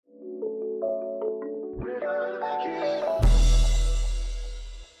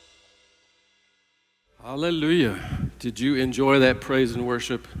Hallelujah. Did you enjoy that praise and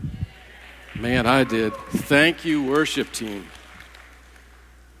worship? Man, I did. Thank you, worship team.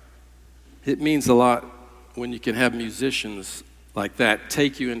 It means a lot when you can have musicians like that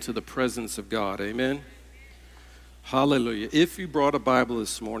take you into the presence of God. Amen? Hallelujah. If you brought a Bible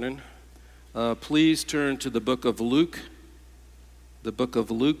this morning, please turn to the book of Luke. The book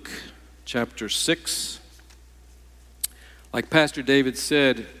of Luke, chapter 6. Like Pastor David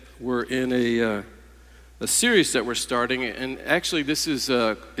said, we're in a series that we're starting, and actually this is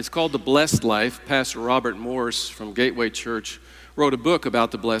it's called The Blessed Life. Pastor Robert Morse from Gateway Church wrote a book about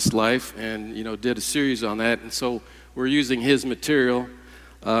the blessed life, and did a series on that. And so we're using his material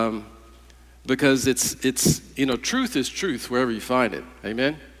because it's truth is truth wherever you find it.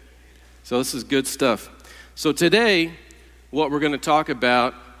 Amen. So this is good stuff. So today, what we're going to talk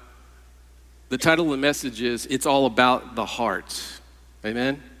about, the title of the message is "It's All About the Heart."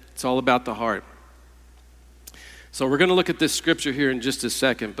 Amen. It's all about the heart. So we're going to look at this scripture here in just a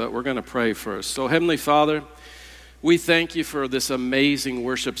second, but we're going to pray first. So Heavenly Father, we thank you for this amazing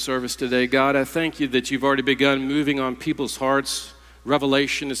worship service today. God, I thank you that you've already begun moving on people's hearts.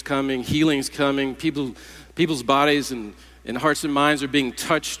 Revelation is coming, healing's coming, people's bodies and hearts and minds are being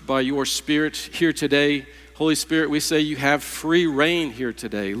touched by your Spirit here today. Holy Spirit, we say you have free reign here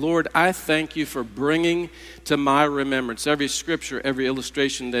today. Lord, I thank you for bringing to my remembrance every scripture, every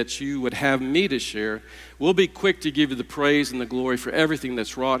illustration that you would have me to share. We'll be quick to give you the praise and the glory for everything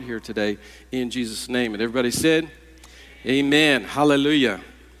that's wrought here today in Jesus' name. And everybody said, amen. Hallelujah.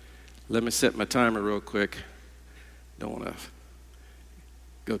 Let me set my timer real quick. Don't want to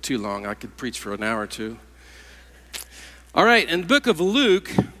go too long. I could preach for an hour or two. All right, in the book of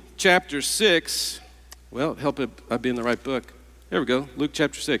Luke, chapter 6, well, help it, I'd be in the right book. There we go, Luke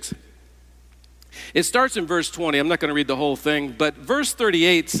chapter 6. It starts in verse 20. I'm not going to read the whole thing, but verse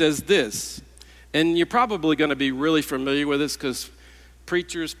 38 says this, and you're probably going to be really familiar with this because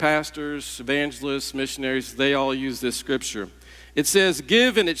preachers, pastors, evangelists, missionaries, they all use this scripture. It says,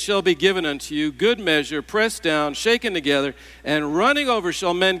 "Give and it shall be given unto you, good measure, pressed down, shaken together, and running over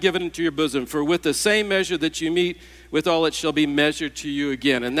shall men give it into your bosom. For with the same measure that you meet, with all it shall be measured to you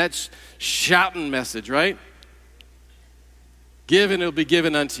again." And that's shouting message, right? Give and it'll be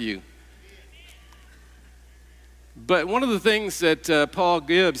given unto you. But one of the things that Paul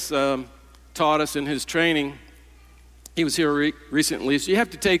Gibbs taught us in his training, he was here recently, so you have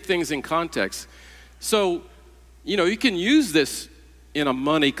to take things in context. So, you can use this in a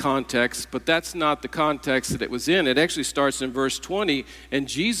money context, but that's not the context that it was in. It actually starts in verse 20, and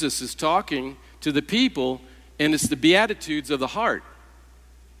Jesus is talking to the people, and it's the Beatitudes of the heart.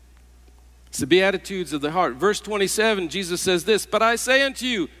 It's the Beatitudes of the heart. Verse 27, Jesus says this, "But I say unto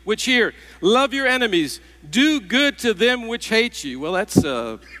you, which hear, love your enemies, do good to them which hate you." Well, that's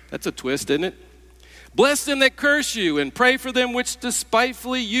a twist, isn't it? "Bless them that curse you, and pray for them which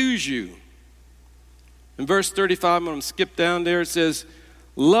despitefully use you." In verse 35, I'm going to skip down there. It says,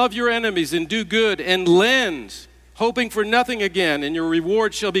 "Love your enemies and do good and lend, hoping for nothing again, and your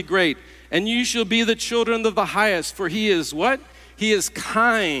reward shall be great. And you shall be the children of the highest, for he is" what? "He is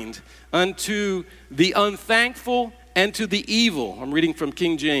kind unto the unthankful and to the evil." I'm reading from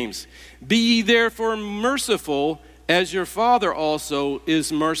King James. "Be ye therefore merciful, as your Father also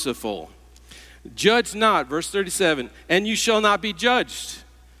is merciful. Judge not," verse 37, "and you shall not be judged.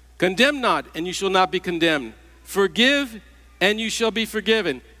 Condemn not, and you shall not be condemned. Forgive, and you shall be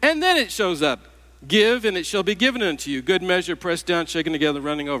forgiven." And then it shows up. "Give, and it shall be given unto you. Good measure, pressed down, shaken together,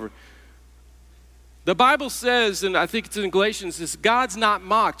 running over." The Bible says, and I think it's in Galatians, is God's not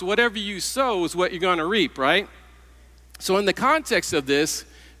mocked. Whatever you sow is what you're going to reap, right? So in the context of this,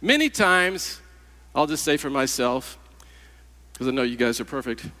 many times, I'll just say for myself, because I know you guys are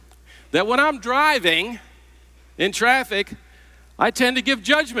perfect, that when I'm driving in traffic, I tend to give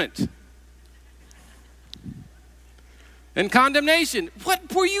judgment and condemnation.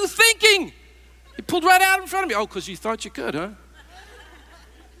 What were you thinking? You pulled right out in front of me. Oh, because you thought you could, huh?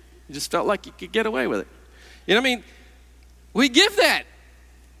 You just felt like you could get away with it. You know what I mean? We give that.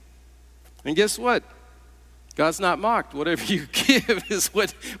 And guess what? God's not mocked. Whatever you give is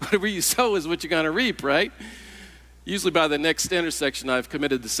whatever you sow is what you're going to reap, right? Usually by the next intersection, I've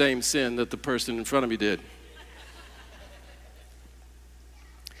committed the same sin that the person in front of me did.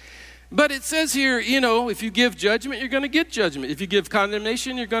 But it says here, if you give judgment, you're going to get judgment. If you give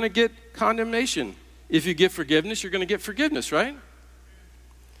condemnation, you're going to get condemnation. If you give forgiveness, you're going to get forgiveness, right?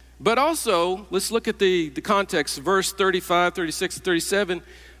 But also, let's look at the context, verse 35, 36, and 37,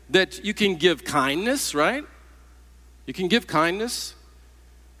 that you can give kindness, right? You can give kindness.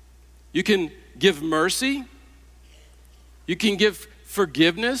 You can give mercy. You can give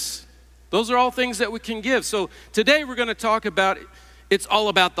forgiveness. Those are all things that we can give. So today we're going to talk about, it's all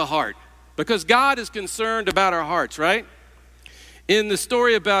about the heart. Because God is concerned about our hearts, right? In the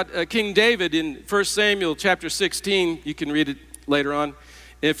story about King David in 1 Samuel chapter 16, you can read it later on.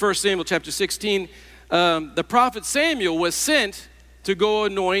 In 1 Samuel chapter 16, the prophet Samuel was sent to go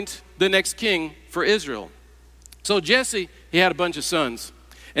anoint the next king for Israel. So Jesse, he had a bunch of sons.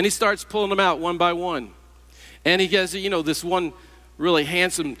 And he starts pulling them out one by one. And he gets, this one really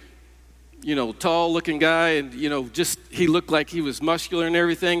handsome, tall looking guy. And, he looked like he was muscular and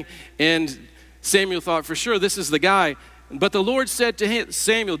everything. And Samuel thought, for sure, this is the guy. But the Lord said to him,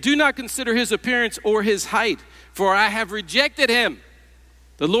 Samuel, do not consider his appearance or his height, for I have rejected him.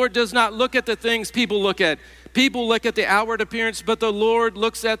 The Lord does not look at the things people look at. People look at the outward appearance, but the Lord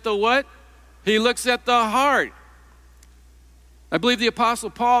looks at the what? He looks at the heart. I believe the Apostle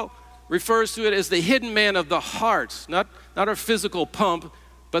Paul refers to it as the hidden man of the heart, not our physical pump,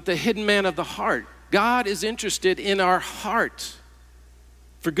 but the hidden man of the heart. God is interested in our heart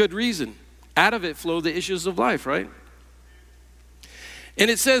for good reason. Out of it flow the issues of life, right? And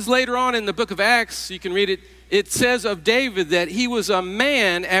it says later on in the book of Acts, you can read it, it says of David that he was a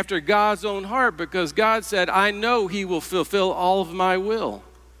man after God's own heart because God said, I know he will fulfill all of my will.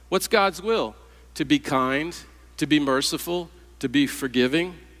 What's God's will? To be kind, to be merciful, to be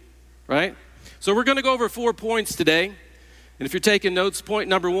forgiving, right? So we're going to go over 4 points today. And if you're taking notes, point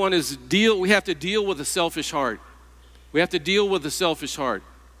number 1 is we have to deal with a selfish heart. We have to deal with a selfish heart.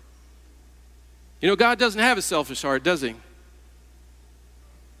 God doesn't have a selfish heart, does he?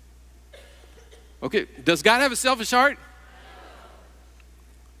 Okay, does God have a selfish heart?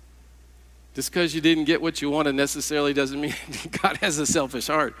 Just because you didn't get what you wanted necessarily doesn't mean God has a selfish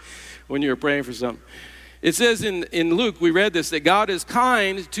heart when you're praying for something. It says in Luke, we read this, that God is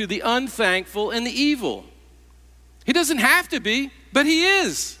kind to the unthankful and the evil. He doesn't have to be, but he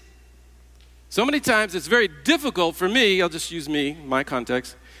is. So many times it's very difficult for me, I'll just use my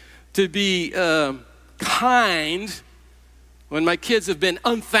context, to be kind when my kids have been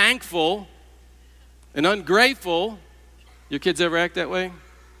unthankful and ungrateful. Your kids ever act that way?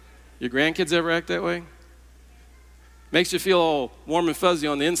 Your grandkids ever act that way? Makes you feel all warm and fuzzy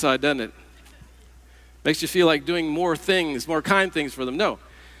on the inside, doesn't it? Makes you feel like doing more things, more kind things for them. No.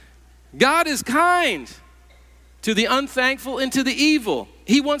 God is kind to the unthankful and to the evil.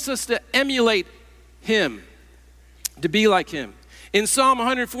 He wants us to emulate him, to be like him. In Psalm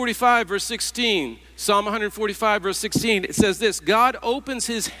 145, verse 16, it says this, God opens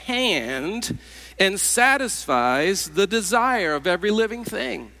his hand and satisfies the desire of every living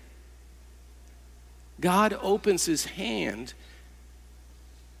thing. God opens his hand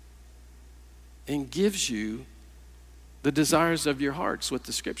and gives you the desires of your hearts, what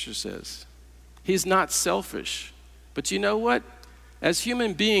the scripture says. He's not selfish. But you know what? As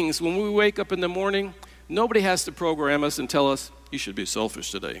human beings, when we wake up in the morning, nobody has to program us and tell us, you should be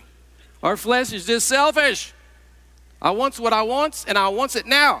selfish today. Our flesh is just selfish. I want what I want, and I want it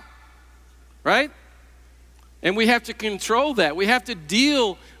now. Right? And we have to control that. We have to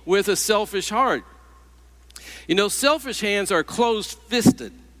deal with a selfish heart. Selfish hands are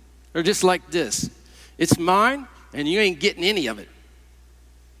closed-fisted. They're just like this. It's mine, and you ain't getting any of it.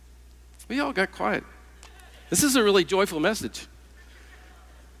 We all got quiet. This is a really joyful message.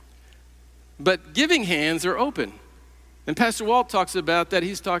 But giving hands are open. And Pastor Walt talks about that.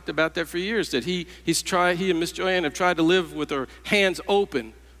 He's talked about that for years, that he and Miss Joanne have tried to live with their hands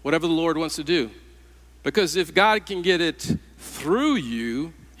open, whatever the Lord wants to do. Because if God can get it through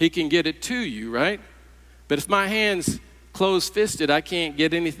you, he can get it to you, right? But if my hand's closed-fisted, I can't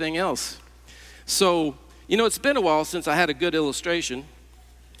get anything else. So, it's been a while since I had a good illustration.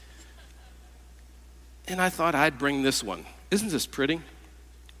 And I thought I'd bring this one. Isn't this pretty?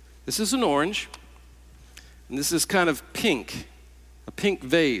 This is an orange. And this is kind of pink, a pink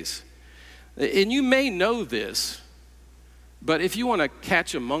vase. And you may know this, but if you want to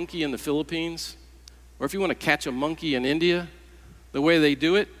catch a monkey in the Philippines, or if you want to catch a monkey in India, the way they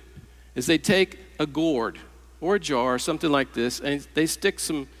do it is they take a gourd or a jar or something like this, and they stick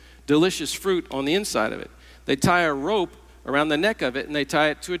some delicious fruit on the inside of it. They tie a rope around the neck of it, and they tie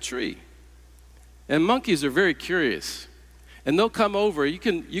it to a tree. And monkeys are very curious. And they'll come over. You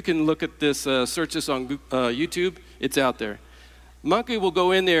can look at this, search this on YouTube. It's out there. Monkey will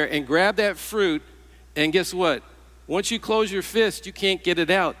go in there and grab that fruit, and guess what? Once you close your fist, you can't get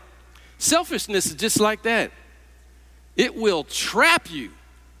it out. Selfishness is just like that. It will trap you.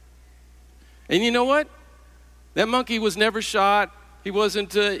 And you know what? That monkey was never shot. He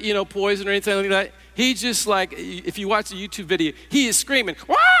wasn't, poisoned or anything like that. He just if you watch the YouTube video, he is screaming,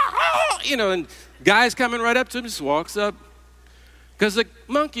 wah, wah, and guy's coming right up to him, just walks up, Because the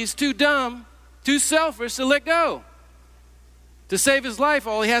monkey's too dumb, too selfish to let go. To save his life,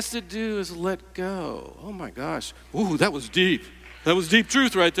 all he has to do is let go. Oh my gosh. Ooh, that was deep. That was deep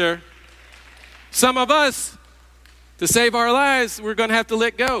truth right there. Some of us, to save our lives, we're going to have to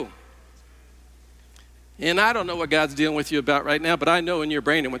let go. And I don't know what God's dealing with you about right now, but I know in your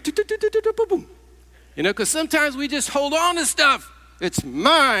brain it went, boom, boom. You know, because sometimes we just hold on to stuff. It's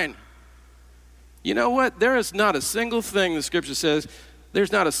mine. You know what? There is not a single thing, the scripture says,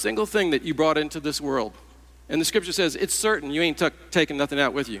 there's not a single thing that you brought into this world. And the scripture says, it's certain you ain't taking nothing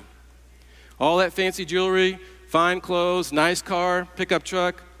out with you. All that fancy jewelry, fine clothes, nice car, pickup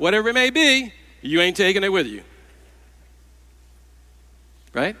truck, whatever it may be, you ain't taking it with you.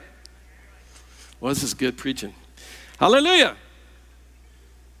 Right? Well, this is good preaching. Hallelujah.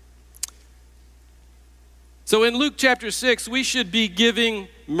 So in Luke chapter 6, we should be giving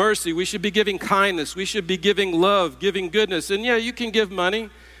mercy. We should be giving kindness. We should be giving love, giving goodness. And yeah, you can give money,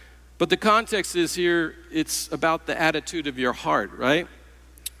 but the context is here, it's about the attitude of your heart, right?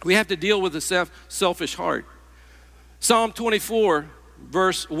 We have to deal with a selfish heart. Psalm 24,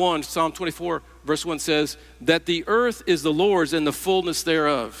 verse 1 says that the earth is the Lord's and the fullness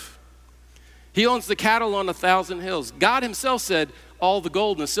thereof. He owns the cattle on 1,000 hills. God himself said, all the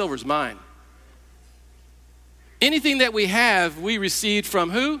gold and the silver is mine. Anything that we have, we received from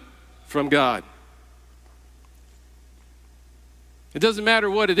who? From God. It doesn't matter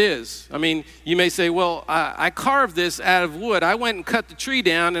what it is. I mean, you may say, well, I carved this out of wood. I went and cut the tree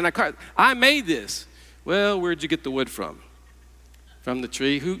down and I made this. Well, where'd you get the wood from? From the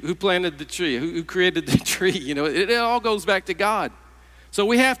tree. Who planted the tree? Who created the tree? You know, it all goes back to God. So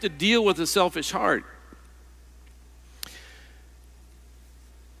we have to deal with a selfish heart.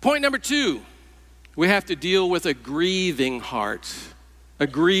 Point number 2, we have to deal with a grieving heart. A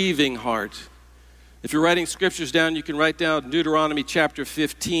grieving heart. If you're writing scriptures down, you can write down Deuteronomy chapter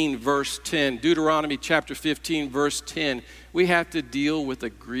 15, verse 10. Deuteronomy chapter 15, verse 10. We have to deal with a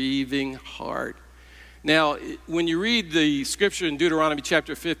grieving heart. Now, when you read the scripture in Deuteronomy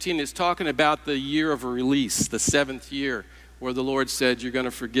chapter 15, it's talking about the year of release, the 7th year, where the Lord said you're going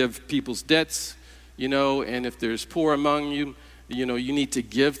to forgive people's debts, you know, and if there's poor among you, you know, you need to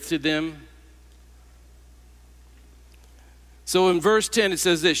give to them. So in verse 10 it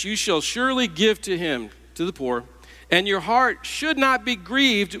says this, you shall surely give to him, to the poor, and your heart should not be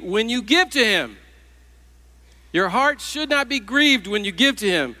grieved when you give to him. Your heart should not be grieved when you give to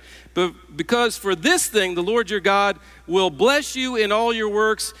him. But because for this thing the Lord your God will bless you in all your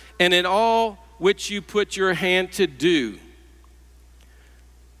works and in all which you put your hand to do.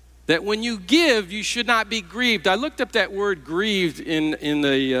 That when you give, you should not be grieved. I looked up that word grieved in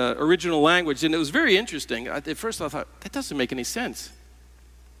the original language, and it was very interesting. At first I thought, that doesn't make any sense.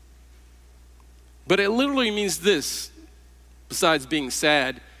 But it literally means this, besides being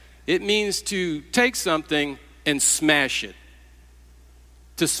sad. It means to take something and smash it,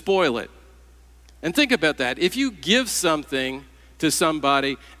 to spoil it. And think about that. If you give something to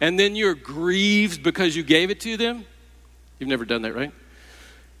somebody and then you're grieved because you gave it to them, you've never done that, right?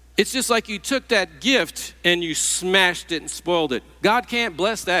 It's just like you took that gift and you smashed it and spoiled it. God can't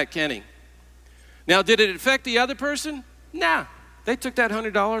bless that, can he? Now, did it affect the other person? Nah. They took that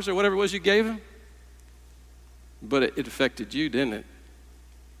 $100 or whatever it was you gave them. But it affected you, didn't it?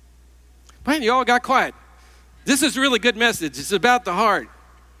 Man, you all got quiet. This is a really good message. It's about the heart.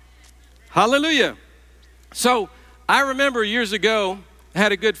 Hallelujah. So, I remember years ago, I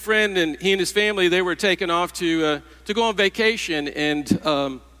had a good friend, and he and his family, they were taken off to go on vacation,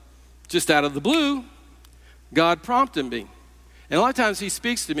 and just out of the blue, God prompted me. And a lot of times he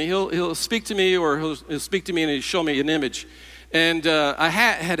speaks to me. He'll speak to me, or he'll speak to me and he'll show me an image. And I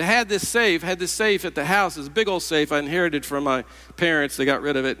had this safe at the house. It's a big old safe I inherited from my parents. They got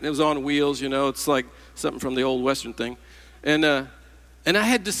rid of it. It was on wheels, you know. It's like something from the old Western thing. And I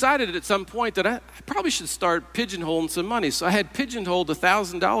had decided at some point that I probably should start pigeonholing some money. So I had pigeonholed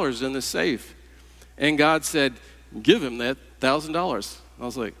 $1,000 in the safe. And God said, give him that $1,000. I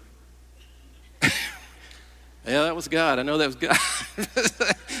was like, yeah, that was God. I know that was God.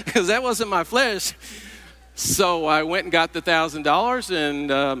 Because that wasn't my flesh. So I went and got the $1,000.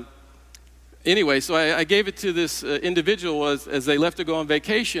 And anyway, so I gave it to this individual as they left to go on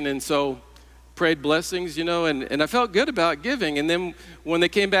vacation. And so prayed blessings, you know, and I felt good about giving. And then when they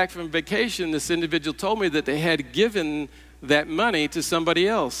came back from vacation, this individual told me that they had given that money to somebody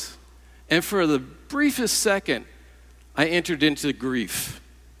else. And for the briefest second, I entered into grief.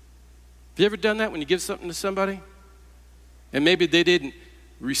 Have you ever done that when you give something to somebody? And maybe they didn't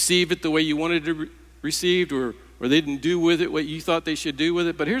receive it the way you wanted to receive, or they didn't do with it what you thought they should do with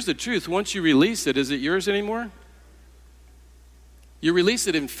it. But here's the truth. Once you release it, is it yours anymore? You release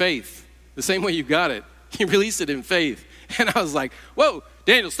it in faith, the same way you got it. You release it in faith. And I was like, whoa,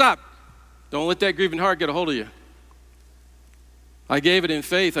 Daniel, stop. Don't let that grieving heart get a hold of you. I gave it in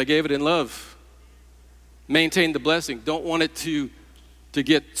faith. I gave it in love. Maintain the blessing. Don't want it to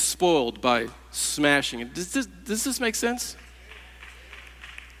get spoiled by smashing it. Does this make sense?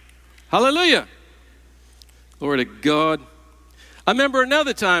 Hallelujah. Glory to God. I remember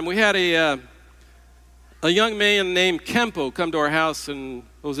another time we had a young man named Kempo come to our house, and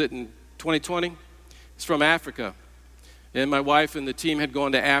what was it, in 2020? He's from Africa. And my wife and the team had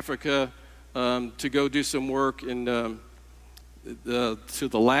gone to Africa to go do some work in to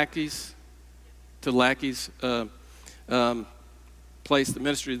the Lackeys place, the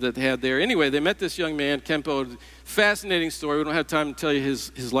ministry that they had there. Anyway, they met this young man, Kempo. Fascinating story. We don't have time to tell you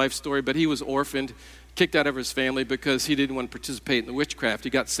his life story, but he was orphaned, kicked out of his family because he didn't want to participate in the witchcraft. He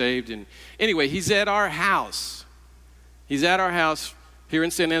got saved. And anyway, he's at our house. He's at our house here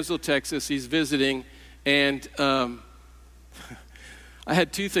in San Angelo, Texas. He's visiting. And I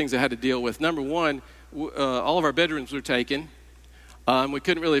had two things I had to deal with. Number one, all of our bedrooms were taken. We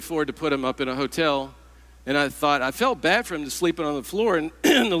couldn't really afford to put him up in a hotel. And I felt bad for him to sleeping on the floor. And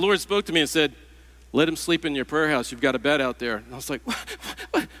the Lord spoke to me and said, let him sleep in your prayer house. You've got a bed out there. And I was like,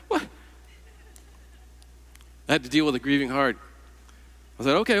 what? I had to deal with a grieving heart. I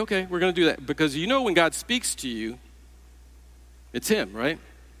said, okay, we're going to do that. Because you know when God speaks to you, it's him, right?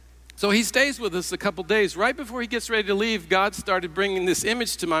 So he stays with us a couple days. Right before he gets ready to leave, God started bringing this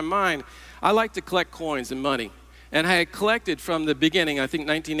image to my mind. I like to collect coins and money. And I had collected from the beginning, I think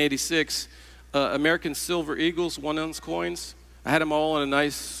 1986, American Silver Eagles 1-ounce coins. I had them all in a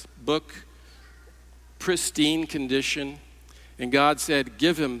nice book, pristine condition. And God said,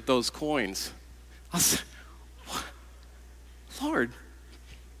 give him those coins. I said, what? Lord,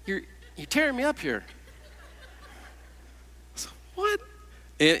 you're tearing me up here. I said, what?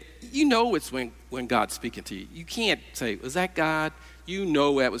 And you know it's when God's speaking to you. You can't say, was that God? You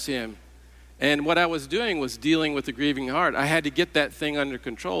know that was him. And what I was doing was dealing with the grieving heart. I had to get that thing under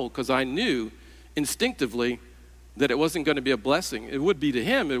control because I knew instinctively that it wasn't going to be a blessing. It would be to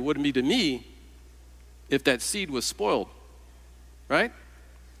him. It wouldn't be to me if that seed was spoiled, right?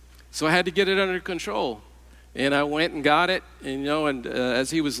 So I had to get it under control. And I went and got it, and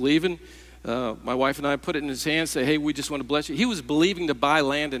as he was leaving, my wife and I put it in his hands, say, hey, we just want to bless you. He was believing to buy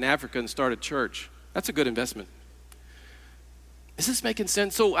land in Africa and start a church. That's a good investment. Is this making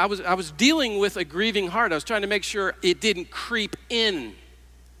sense? So I was dealing with a grieving heart. I was trying to make sure it didn't creep in.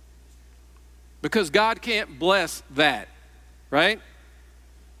 Because God can't bless that, right?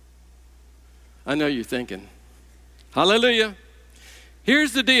 I know you're thinking. Hallelujah.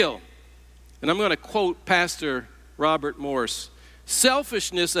 Here's the deal. And I'm going to quote Pastor Robert Morse.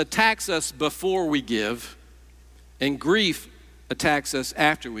 Selfishness attacks us before we give, and grief attacks us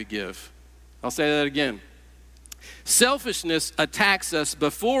after we give. I'll say that again. Selfishness attacks us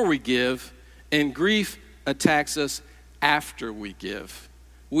before we give, and grief attacks us after we give.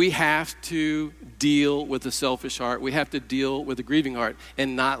 We have to deal with the selfish heart. We have to deal with the grieving heart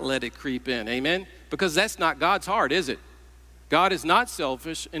and not let it creep in. Amen? Because that's not God's heart, is it? God is not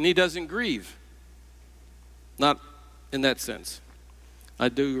selfish, and he doesn't grieve. Not in that sense. I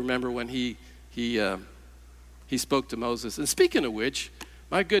do remember when he spoke to Moses. And speaking of which,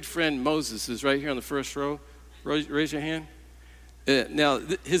 my good friend Moses is right here on the first row. Raise your hand. Now,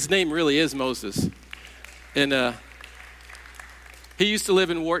 his name really is Moses. And he used to live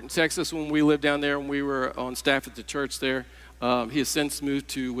in Wharton, Texas when we lived down there and we were on staff at the church there. He has since moved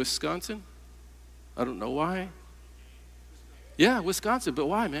to Wisconsin. I don't know why. Yeah, Wisconsin, but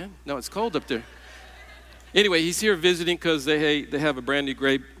why, man? No, it's cold up there. Anyway, he's here visiting because they have a brand new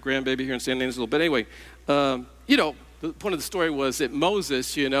grandbaby here in San Angelo. But anyway, the point of the story was that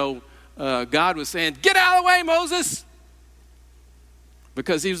Moses, God was saying, get out of the way, Moses.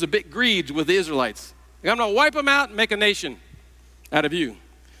 Because he was a bit grieved with the Israelites. I'm going to wipe them out and make a nation out of you.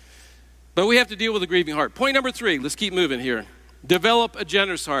 But we have to deal with a grieving heart. Point number 3, let's keep moving here. Develop a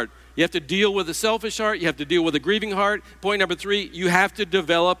generous heart. You have to deal with a selfish heart. You have to deal with a grieving heart. Point number 3, you have to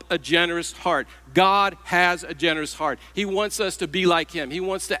develop a generous heart. God has a generous heart. He wants us to be like him. He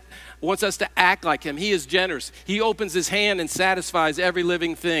wants us to act like him. He is generous. He opens his hand and satisfies every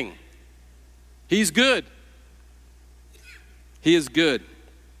living thing. He's good. He is good.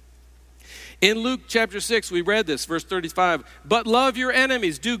 In Luke chapter 6, we read this, verse 35. But love your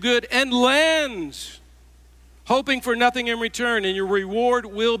enemies, do good, and lend, hoping for nothing in return, and your reward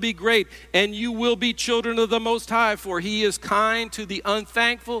will be great, and you will be children of the Most High, for he is kind to the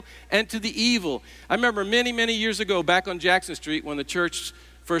unthankful and to the evil. I remember many, many years ago, back on Jackson Street, when the church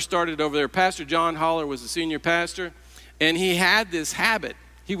first started over there, Pastor John Holler was the senior pastor, And he had this habit.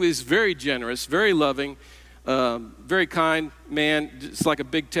 He was very generous, very loving, very kind man, just like a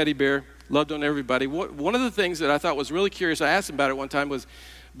big teddy bear, loved on everybody. One of the things that I thought was really curious, I asked him about it one time, was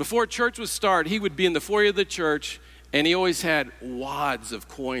before church would start, he would be in the foyer of the church, and he always had wads of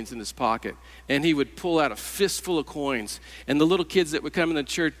coins in his pocket. And he would pull out a fistful of coins. And the little kids that would come in the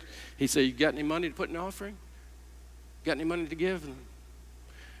church, he'd say, "You got any money to put in an offering? Got any money to give?"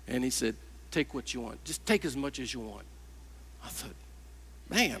 And he said, "Take what you want. Just take as much as you want." I thought,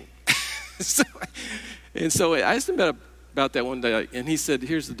 man. so I asked him about that one day, and he said,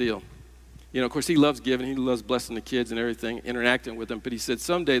 "Here's the deal. You know, of course, he loves giving. He loves blessing the kids and everything, interacting with them. But he said,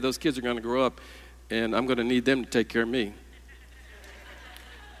 someday those kids are going to grow up, and I'm going to need them to take care of me."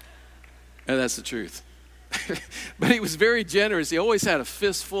 And that's the truth. But he was very generous. He always had a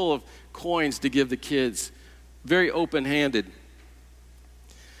fistful of coins to give the kids. Very open-handed.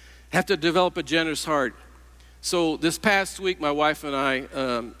 Have to develop a generous heart. So this past week, my wife and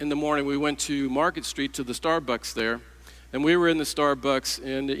I, in the morning, we went to Market Street to the Starbucks there. And we were in the Starbucks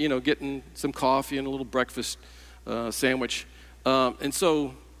and, you know, getting some coffee and a little breakfast sandwich. And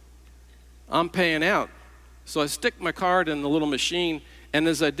so I'm paying out. So I stick my card in the little machine, and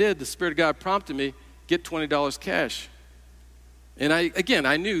as I did, the Spirit of God prompted me, get $20 cash. And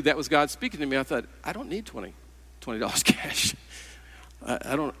I knew that was God speaking to me. I thought, I don't need $20 cash.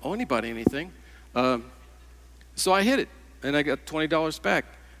 I don't owe anybody anything. So I hit it, and I got $20 back.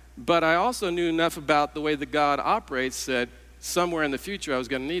 But I also knew enough about the way that God operates that somewhere in the future I was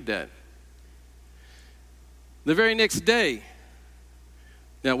going to need that. The very next day,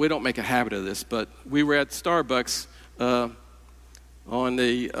 now we don't make a habit of this, but we were at Starbucks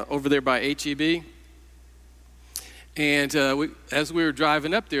over there by H-E-B. And as we were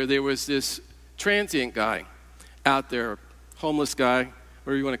driving up there, there was this transient guy out there, homeless guy,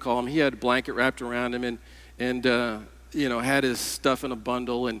 whatever you want to call him. He had a blanket wrapped around him and had his stuff in a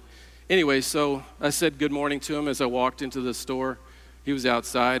bundle. And anyway, so I said good morning to him as I walked into the store. He was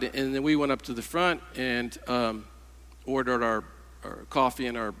outside, and then we went up to the front and ordered our coffee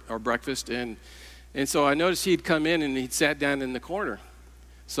and our breakfast. And so I noticed he'd come in and he'd sat down in the corner.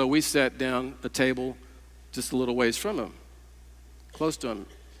 So we sat down at a table just a little ways from him, close to him.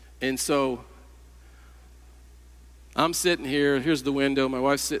 And so I'm sitting here, here's the window, my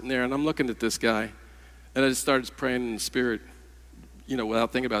wife's sitting there, and I'm looking at this guy. And I just started praying in the Spirit,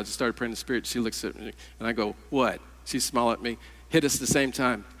 without thinking about it. I just started praying in the Spirit. She looks at me, and I go, "What?" She smiled at me, hit us at the same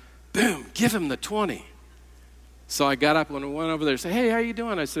time. Boom, give him the 20. So I got up and went over there and said, "Hey, how you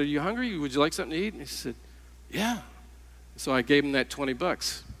doing?" I said, "Are you hungry? Would you like something to eat?" And he said, "Yeah." So I gave him that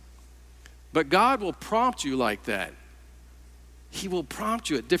 $20. But God will prompt you like that. He will prompt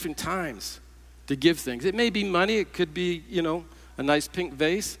you at different times to give things. It may be money. It could be, a nice pink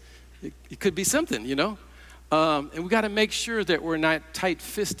vase. It could be something, And we got to make sure that we're not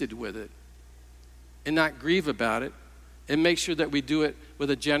tight-fisted with it and not grieve about it, and make sure that we do it with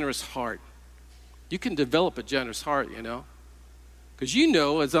a generous heart. You can develop a generous heart, Because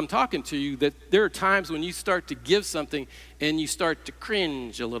as I'm talking to you, that there are times when you start to give something and you start to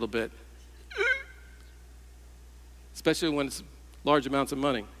cringe a little bit. Especially when it's large amounts of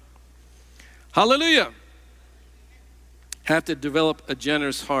money. Hallelujah. Have to develop a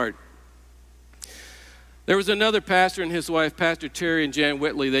generous heart. There was another pastor and his wife, Pastor Terry and Jan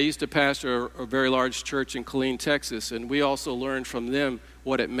Whitley. They used to pastor a very large church in Calhoun, Texas, and we also learned from them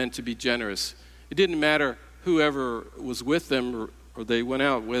what it meant to be generous. It didn't matter whoever was with them or they went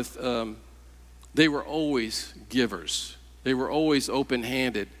out with, they were always givers. They were always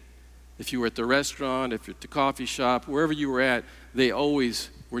open-handed. If you were at the restaurant, if you're at the coffee shop, wherever you were at, they always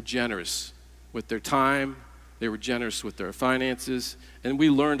were generous with their time. They were generous with their finances, and we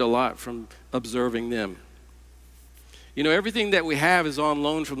learned a lot from observing them. Everything that we have is on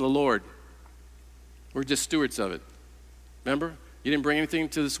loan from the Lord. We're just stewards of it. Remember? You didn't bring anything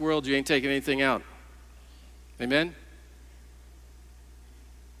to this world, you ain't taking anything out. Amen?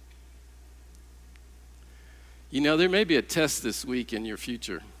 There may be a test this week in your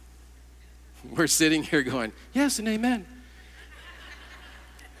future. We're sitting here going, yes and amen.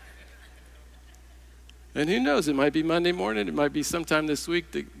 And who knows, it might be Monday morning, it might be sometime this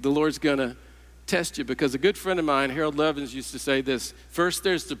week the Lord's going to test you. Because a good friend of mine, Harold Levins, used to say this: first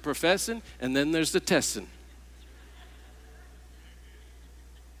there's the professing, and then there's the testing.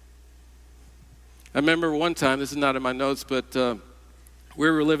 I remember one time, this is not in my notes, but we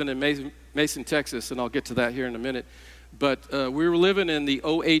were living in Mason, Texas, and I'll get to that here in a minute. But we were living in the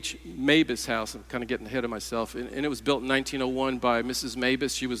O.H. Mabus house. I'm kind of getting ahead of myself. And it was built in 1901 by Mrs.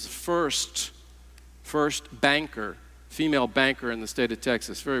 Mabus. She was the first banker, female banker in the state of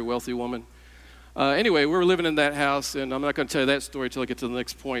Texas, very wealthy woman. Anyway, we were living in that house, and I'm not going to tell you that story until I get to the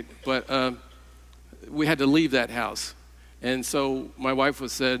next point, but we had to leave that house. And so my wife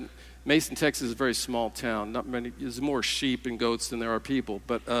said, Mason, Texas is a very small town. There's more sheep and goats than there are people.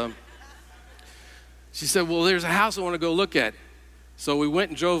 But she said, well, there's a house I want to go look at. So we went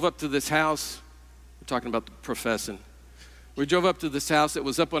and drove up to this house. We're talking about the professing. We drove up to this house. It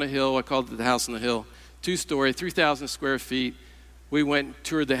was up on a hill. I called it the house on the hill. 2-story, 3,000 square feet. We went and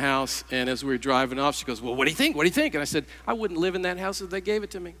toured the house, and as we were driving off, she goes, well, what do you think? What do you think? And I said, I wouldn't live in that house if they gave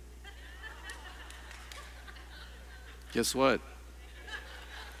it to me. Guess what?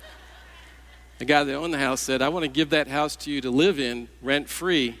 The guy that owned the house said, I want to give that house to you to live in,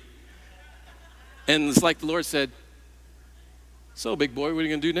 rent-free. And it's like the Lord said, so, big boy, what are you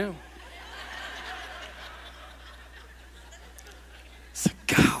going to do now? I said,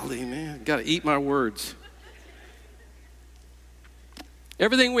 golly, man, got to eat my words.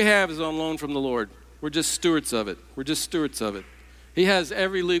 Everything we have is on loan from the Lord. We're just stewards of it. We're just stewards of it. He has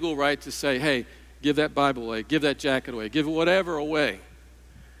every legal right to say, hey, give that Bible away, give that jacket away, give whatever away.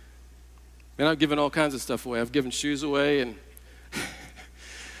 And I've given all kinds of stuff away. I've given shoes away, and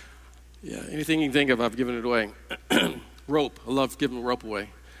yeah, anything you can think of, I've given it away. Rope. I love giving rope away.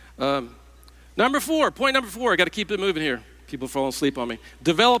 Point number 4. I got to keep it moving here. People are falling asleep on me.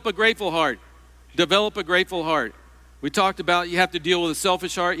 Develop a grateful heart. Develop a grateful heart. We talked about you have to deal with a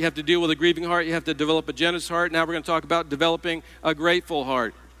selfish heart, you have to deal with a grieving heart, you have to develop a generous heart. Now we're going to talk about developing a grateful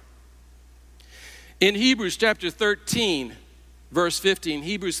heart. In Hebrews chapter 13, verse 15,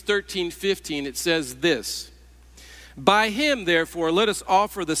 Hebrews 13:15, it says this, by him, therefore, let us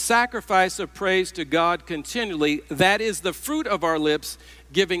offer the sacrifice of praise to God continually, that is the fruit of our lips,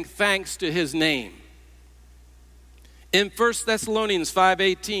 giving thanks to his name. In 1 Thessalonians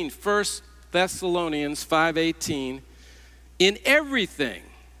 5:18, in everything,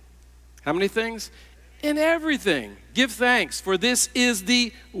 how many things? In everything, give thanks, for this is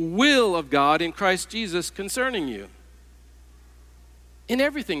the will of God in Christ Jesus concerning you. In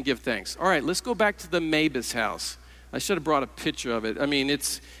everything, give thanks. All right, let's go back to the Mabus house. I should have brought a picture of it. I mean,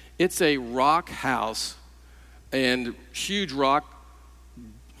 it's a rock house and huge rock,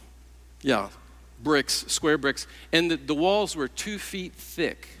 bricks, square bricks, and the walls were 2 feet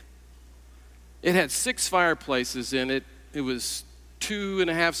thick. It had 6 fireplaces in it. It was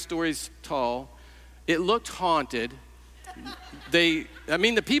 2.5 stories tall. It looked haunted. The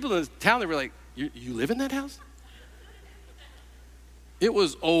people in the town, they were like, you live in that house? It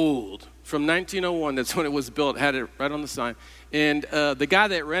was old, from 1901. That's when it was built. Had it right on the sign. And the guy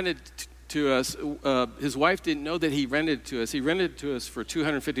that rented to us, his wife didn't know that he rented to us. He rented to us for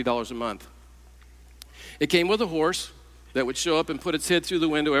 $250 a month. It came with a horse that would show up and put its head through the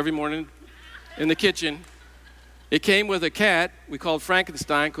window every morning in the kitchen. It came with a cat we called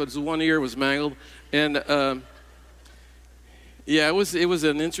Frankenstein because the one ear was mangled. And it was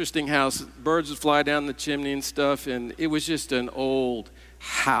an interesting house. Birds would fly down the chimney and stuff, and it was just an old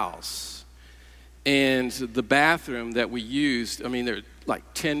house. And the bathroom that we used, I mean, they're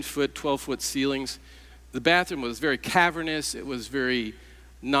like 10-foot, 12-foot ceilings. The bathroom was very cavernous. It was very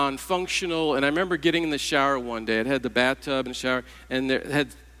non-functional. And I remember getting in the shower one day. It had the bathtub and shower, and it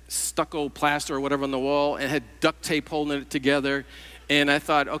had stucco plaster or whatever on the wall, and had duct tape holding it together. And I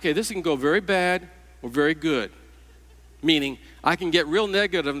thought, okay, this can go very bad or very good. Meaning, I can get real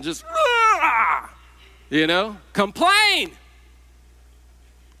negative and just, complain.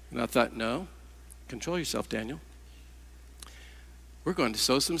 And I thought, no, control yourself, Daniel. We're going to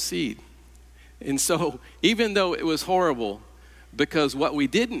sow some seed. And so, even though it was horrible, because what we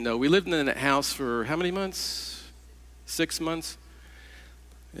didn't know, we lived in that house for how many months? 6 months.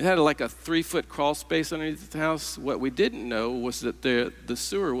 It had like a 3-foot crawl space underneath the house. What we didn't know was that the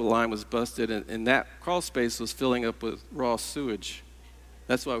sewer line was busted, and that crawl space was filling up with raw sewage.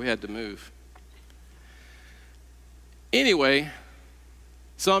 That's why we had to move. Anyway,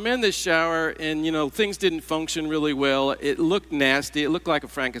 so I'm in this shower, and, things didn't function really well. It looked nasty. It looked like a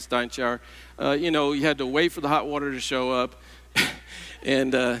Frankenstein shower. You had to wait for the hot water to show up,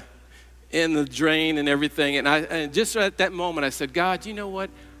 and the drain and everything. And just at that moment, I said, God, you know what?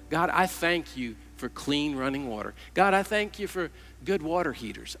 God, I thank you for clean running water. God, I thank you for good water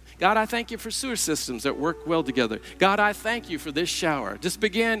heaters. God, I thank you for sewer systems that work well together. God, I thank you for this shower. Just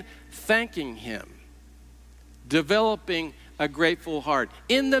begin thanking him, developing a grateful heart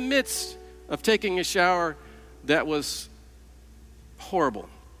in the midst of taking a shower that was horrible.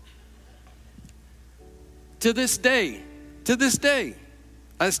 To this day,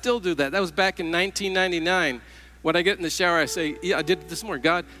 I still do that. That was back in 1999. When I get in the shower, I say, I did it this morning.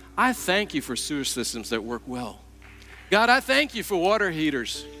 God, I thank you for sewer systems that work well. God, I thank you for water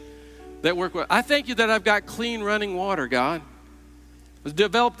heaters that work well. I thank you that I've got clean running water, God. I've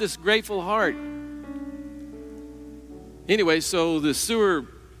developed this grateful heart. Anyway, so the sewer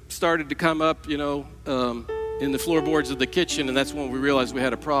started to come up, in the floorboards of the kitchen, and that's when we realized we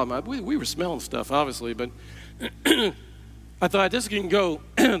had a problem. We were smelling stuff, obviously, but I thought this can go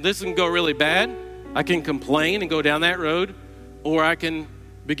really bad. I can complain and go down that road, or I can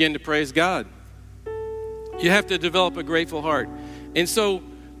begin to praise God. You have to develop a grateful heart. And so,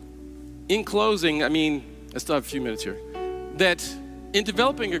 in closing, I still have a few minutes here, that in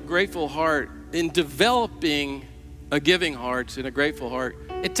developing a grateful heart, in developing a giving heart and a grateful heart,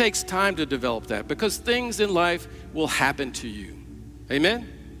 it takes time to develop that because things in life will happen to you.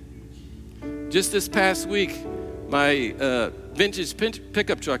 Amen? Just this past week, my vintage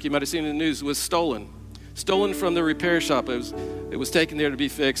pickup truck, you might have seen in the news, was stolen from the repair shop. It was taken there to be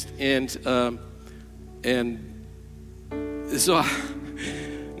fixed, and so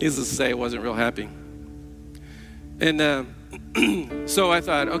needless to say, I wasn't real happy. And so I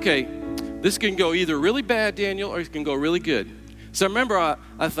thought, okay, this can go either really bad, Daniel, or it can go really good. So I remember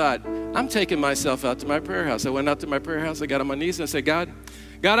I thought, I'm taking myself out to my prayer house. I went out to my prayer house. I got on my knees and I said, God,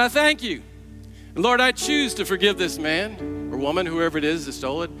 I thank you. And Lord, I choose to forgive this man or woman, whoever it is that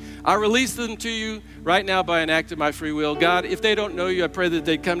stole it. I release them to you right now by an act of my free will. God, if they don't know you, I pray that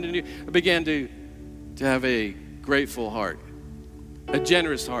they come to you. I began to have a grateful heart, a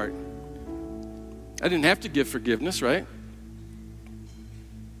generous heart. I didn't have to give forgiveness, right?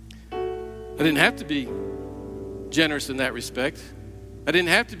 I didn't have to be generous in that respect. I didn't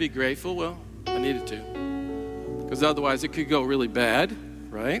have to be grateful. Well, I needed to. Because otherwise it could go really bad,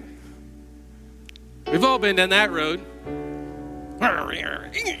 right? We've all been down that road.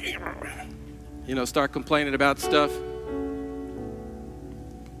 Start complaining about stuff.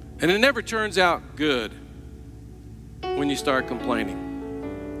 And it never turns out good when you start complaining.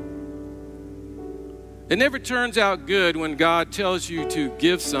 It never turns out good when God tells you to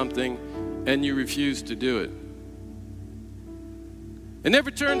give something and you refuse to do it. It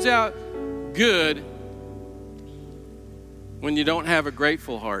never turns out good when you don't have a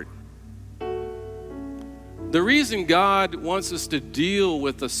grateful heart. The reason God wants us to deal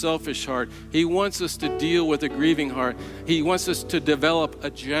with a selfish heart, He wants us to deal with a grieving heart, He wants us to develop a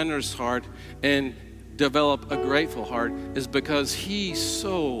generous heart and develop a grateful heart, is because He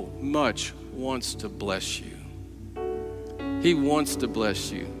so much wants to bless you. He wants to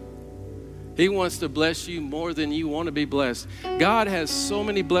bless you. He wants to bless you more than you want to be blessed. God has so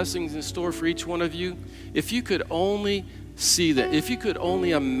many blessings in store for each one of you. If you could only see that, if you could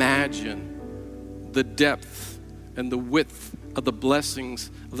only imagine the depth and the width of the blessings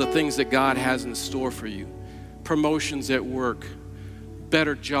of the things that God has in store for you. Promotions at work,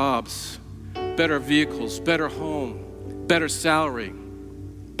 better jobs, better vehicles, better home, better salary,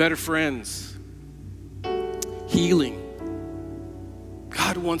 better friends, healing.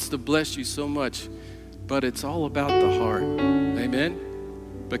 God wants to bless you so much, but it's all about the heart.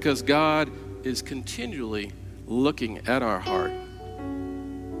 Amen? Because God is continually looking at our heart,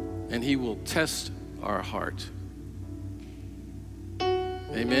 and He will test our heart.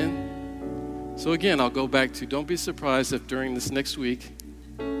 Amen? So again, I'll go back to, don't be surprised if during this next week,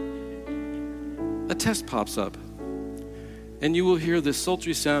 a test pops up, and you will hear the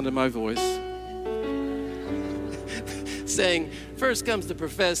sultry sound of my voice saying, first comes the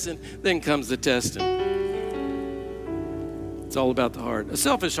professing, then comes the testing. It's all about the heart. A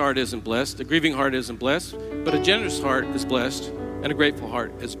selfish heart isn't blessed. A grieving heart isn't blessed. But a generous heart is blessed. And a grateful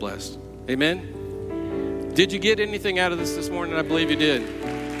heart is blessed. Amen? Did you get anything out of this morning? I believe you did.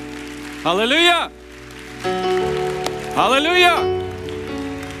 Hallelujah! Hallelujah!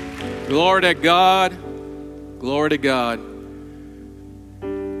 Glory to God. Glory to God.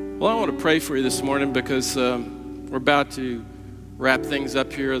 Well, I want to pray for you this morning because we're about to wrap things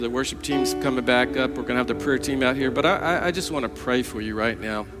up here. The worship team's coming back up. We're going to have the prayer team out here. But I just want to pray for you right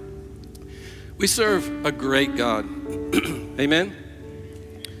now. We serve a great God. Amen?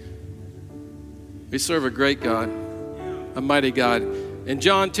 We serve a great God, a mighty God. And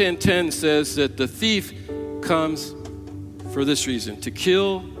John 10:10 says that the thief comes for this reason, to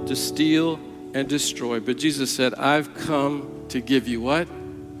kill, to steal, and destroy. But Jesus said, I've come to give you what?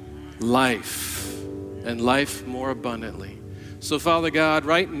 Life. And life more abundantly. So Father God,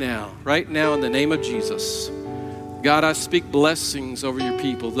 right now in the name of Jesus, God, I speak blessings over your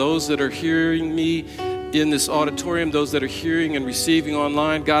people. Those that are hearing me in this auditorium, those that are hearing and receiving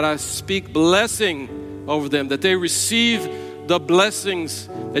online, God, I speak blessing over them, that they receive the blessings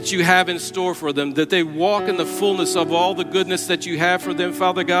that you have in store for them, that they walk in the fullness of all the goodness that you have for them,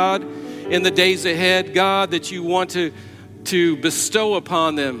 Father God, in the days ahead, God, that you want to bestow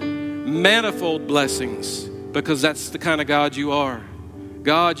upon them manifold blessings, because that's the kind of God you are.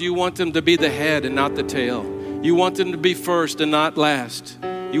 God, you want them to be the head and not the tail. You want them to be first and not last.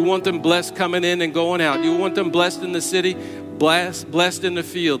 You want them blessed coming in and going out. You want them blessed in the city, blessed in the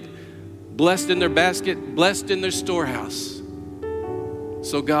field, blessed in their basket, blessed in their storehouse.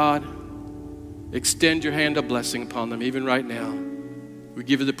 So God, extend your hand of blessing upon them even right now. We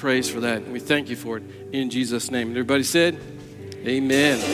give you the praise for that, and we thank you for it in Jesus' name. And everybody said, amen.